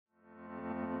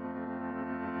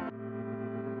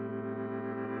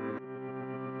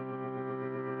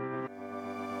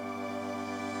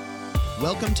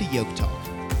Welcome to Yoke Talk,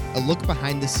 a look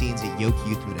behind the scenes at Yoke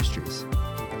Youth Ministries.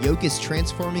 Yoke is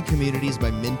transforming communities by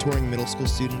mentoring middle school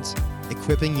students,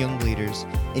 equipping young leaders,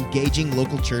 engaging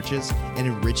local churches, and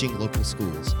enriching local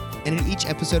schools. And in each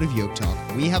episode of Yoke Talk,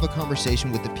 we have a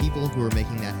conversation with the people who are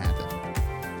making that happen.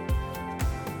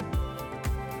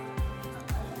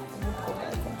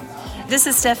 This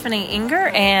is Stephanie Inger,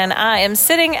 and I am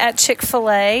sitting at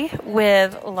Chick-fil-A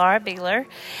with Laura Beeler,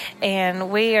 and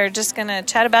we are just going to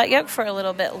chat about Yoke for a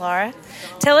little bit. Laura,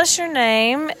 tell us your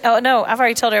name. Oh, no, I've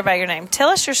already told everybody your name. Tell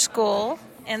us your school,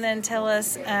 and then tell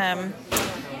us,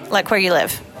 where you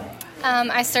live.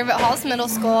 I serve at Halls Middle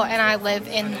School, and I live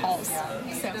in Halls.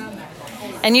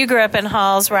 And you grew up in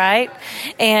Halls, right?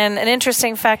 And an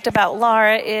interesting fact about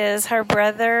Laura is her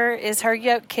brother is her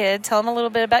Yoke kid. Tell them a little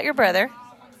bit about your brother.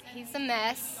 He's a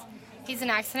mess. He's an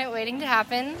accident waiting to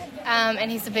happen,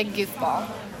 and he's a big goofball.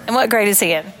 And what grade is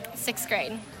he in? 6th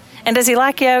grade. And does he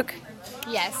like Yoke?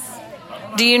 Yes.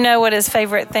 Do you know what his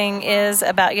favorite thing is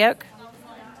about Yoke?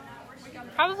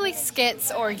 Probably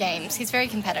skits or games. He's very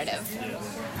competitive.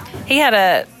 He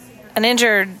had an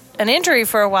injury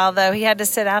for a while, though. He had to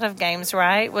sit out of games,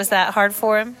 right? Was that hard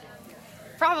for him?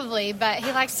 Probably, but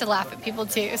he likes to laugh at people,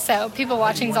 too, so people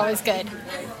watching is always good.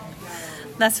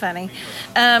 That's funny.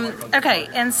 Okay,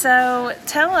 and so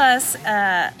tell us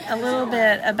a little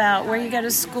bit about where you go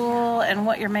to school and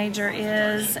what your major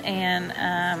is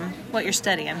and what you're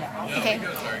studying. Okay,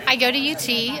 I go to UT.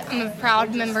 I'm a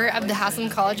proud member of the Haslam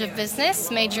College of Business,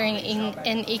 majoring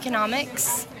in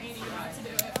economics.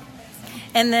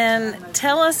 And then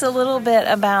tell us a little bit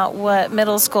about what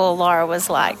middle school Laura was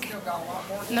like.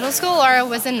 Middle school Laura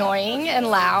was annoying and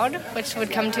loud, which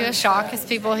would come to a shock as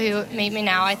people who meet me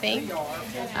now, I think.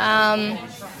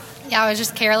 I was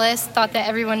just careless, thought that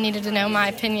everyone needed to know my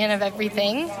opinion of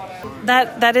everything.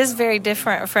 That is very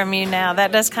different from you now.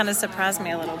 That does kind of surprise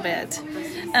me a little bit.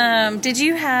 Did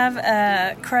you have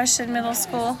a crush in middle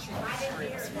school?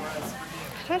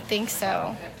 I don't think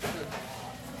so.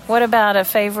 What about a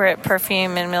favorite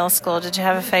perfume in middle school? Did you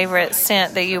have a favorite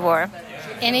scent that you wore?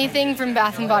 Anything from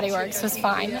Bath & Body Works was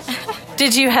fine.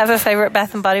 Did you have a favorite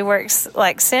Bath & Body Works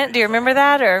scent? Do you remember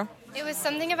that? Or it was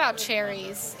something about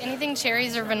cherries. Anything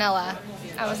cherries or vanilla.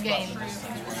 I was game.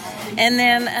 And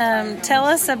then tell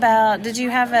us about, did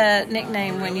you have a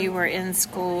nickname when you were in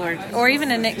school or even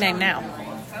a nickname now?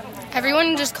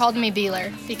 Everyone just called me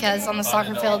Beeler because on the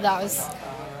soccer field that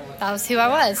was who I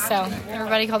was. So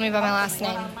everybody called me by my last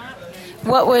name.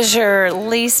 What was your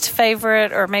least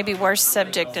favorite or maybe worst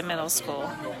subject in middle school?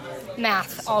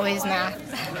 Math, always math.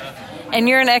 And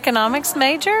you're an economics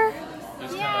major?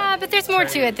 Yeah, but there's more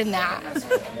to it than that.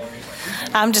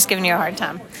 I'm just giving you a hard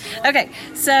time. Okay,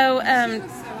 so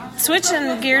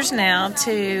switching gears now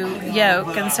to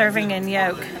Yoke and serving in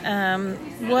Yoke.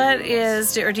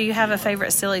 Do you have a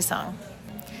favorite silly song?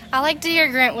 I like to hear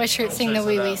Grant Wishart sing the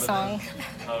Wee Wee song.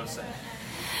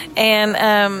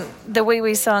 And the wee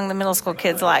wee song the middle school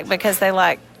kids like because they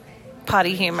like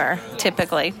potty humor,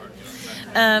 typically.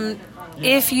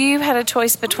 If you had a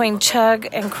choice between Chug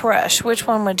and Crush, which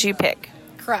one would you pick?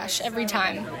 Crush, every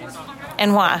time.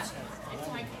 And why?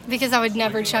 Because I would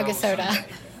never chug a soda.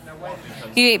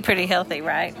 You eat pretty healthy,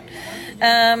 right?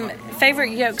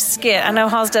 Favorite Yoke skit? I know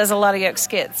Halls does a lot of Yoke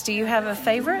skits. Do you have a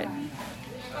favorite?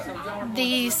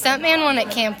 The stuntman one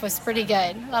at camp was pretty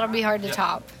good. That'll be hard to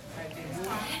top.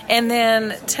 And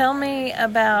then tell me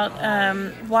about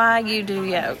why you do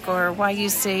Yoke or why you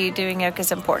see doing Yoke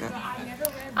as important.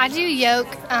 I do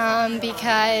Yoke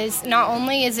because not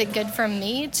only is it good for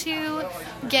me to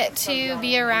get to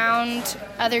be around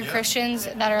other Christians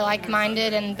that are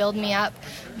like-minded and build me up,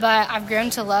 but I've grown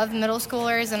to love middle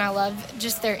schoolers and I love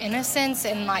just their innocence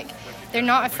and they're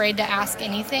not afraid to ask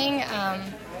anything.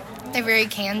 They're very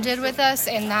candid with us,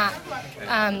 and that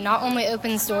not only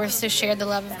opens doors to share the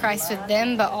love of Christ with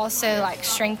them, but also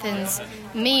strengthens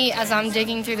me as I'm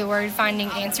digging through the Word, finding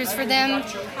answers for them,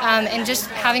 and just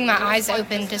having my eyes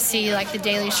open to see the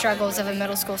daily struggles of a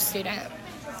middle school student.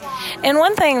 And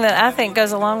one thing that I think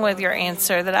goes along with your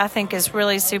answer that I think is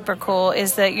really super cool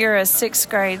is that you're a 6th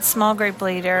grade small group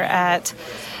leader at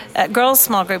girls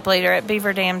small group leader at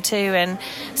Beaver Dam too, and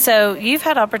so you've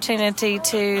had opportunity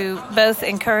to both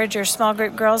encourage your small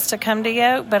group girls to come to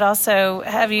Yoke, but also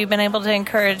have you been able to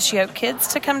encourage Yoke kids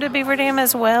to come to Beaver Dam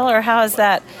as well, or how has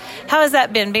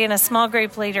that been being a small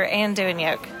group leader and doing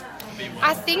Yoke?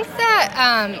 I think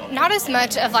that not as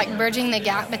much of bridging the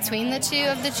gap between the two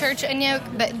of the church and Yoke,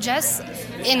 but just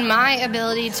in my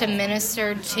ability to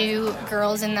minister to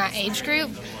girls in that age group,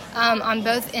 On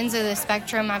both ends of the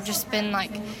spectrum, I've just been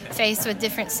like faced with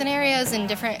different scenarios and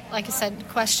different, like I said,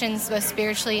 questions, both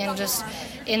spiritually and just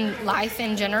in life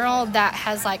in general, that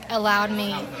has like allowed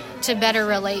me to better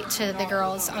relate to the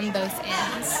girls on both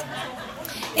ends.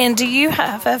 And do you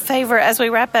have a favorite, as we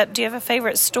wrap up, do you have a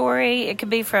favorite story? It could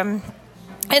be from,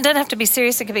 it doesn't have to be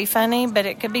serious, it could be funny, but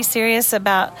it could be serious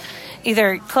about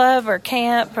either club or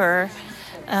camp or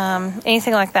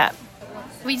anything like that.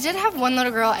 We did have one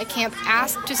little girl at camp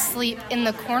ask to sleep in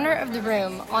the corner of the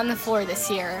room on the floor this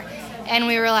year. And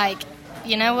we were like,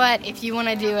 you know what, if you want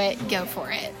to do it, go for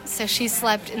it. So she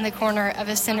slept in the corner of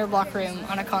a cinder block room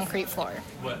on a concrete floor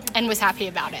and was happy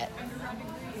about it.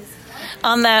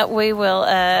 On that, we will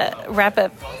wrap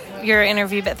up your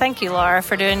interview. But thank you, Laura,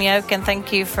 for doing Yoke, and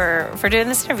thank you for doing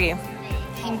this interview.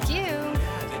 Thank you.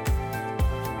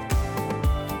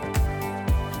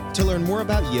 To learn more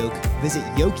about Yoke, visit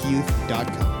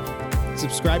yokeyouth.com.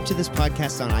 Subscribe to this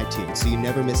podcast on iTunes so you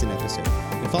never miss an episode.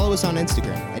 And follow us on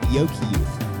Instagram at Yoke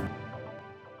Youth.